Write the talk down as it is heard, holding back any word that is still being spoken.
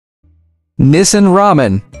Nissin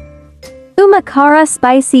Ramen. Umakara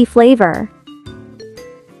spicy flavor.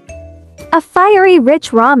 A fiery rich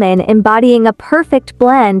ramen embodying a perfect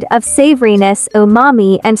blend of savoriness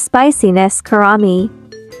umami and spiciness karami.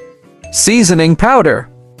 Seasoning powder.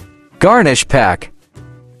 Garnish pack.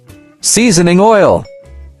 Seasoning oil.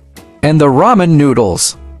 And the ramen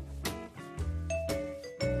noodles.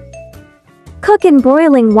 Cook in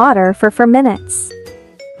boiling water for 4 minutes.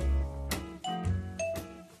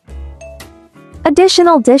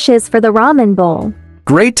 Additional dishes for the ramen bowl.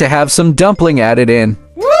 Great to have some dumpling added in.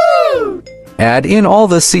 Woo! Add in all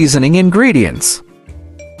the seasoning ingredients.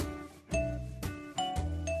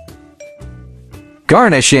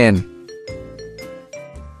 Garnish in.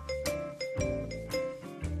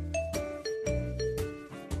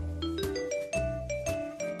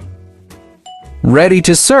 Ready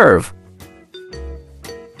to serve.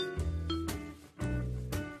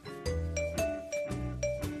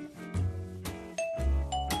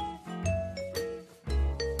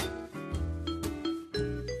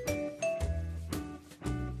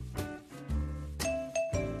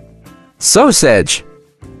 Sausage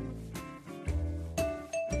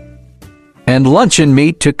and luncheon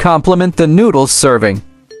meat to complement the noodles serving.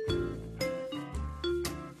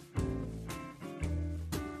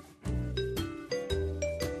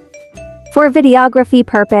 For videography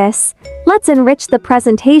purpose, let's enrich the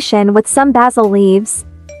presentation with some basil leaves.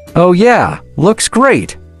 Oh yeah, looks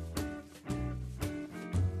great.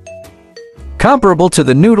 Comparable to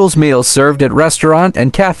the noodles meals served at restaurant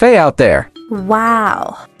and cafe out there.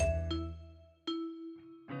 Wow!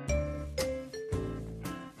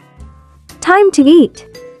 Time to eat.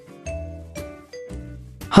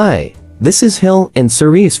 Hi, this is Hill and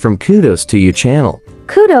Cerise from Kudos to You channel.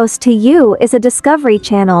 Kudos to You is a discovery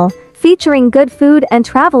channel featuring good food and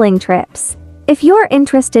traveling trips. If you're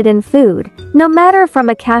interested in food, no matter from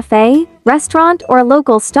a cafe, restaurant or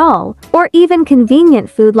local stall, or even convenient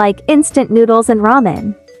food like instant noodles and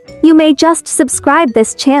ramen, you may just subscribe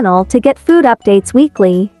this channel to get food updates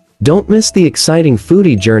weekly. Don't miss the exciting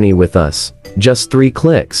foodie journey with us. Just 3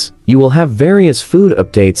 clicks. You will have various food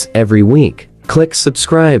updates every week. Click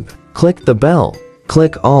subscribe, click the bell,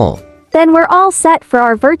 click all. Then we're all set for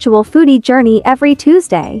our virtual foodie journey every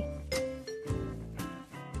Tuesday.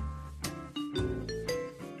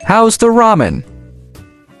 How's the ramen?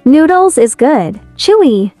 Noodles is good,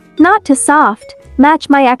 chewy, not too soft, match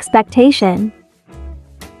my expectation.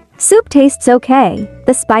 Soup tastes okay,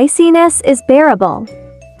 the spiciness is bearable.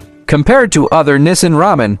 Compared to other Nissin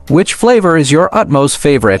Ramen, which flavor is your utmost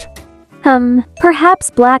favorite? Perhaps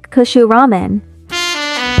black kushu ramen.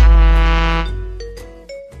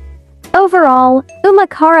 Overall,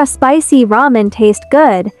 Umakara spicy ramen tastes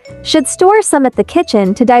good. Should store some at the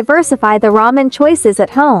kitchen to diversify the ramen choices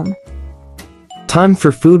at home. Time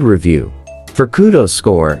for food review. For Kudos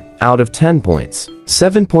score, out of 10 points,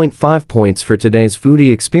 7.5 points for today's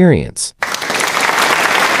foodie experience.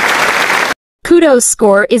 Kudos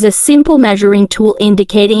score is a simple measuring tool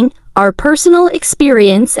indicating our personal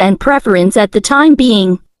experience and preference at the time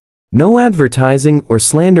being. No advertising or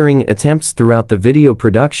slandering attempts throughout the video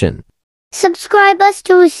production. Subscribe us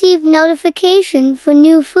to receive notification for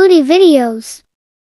new foodie videos.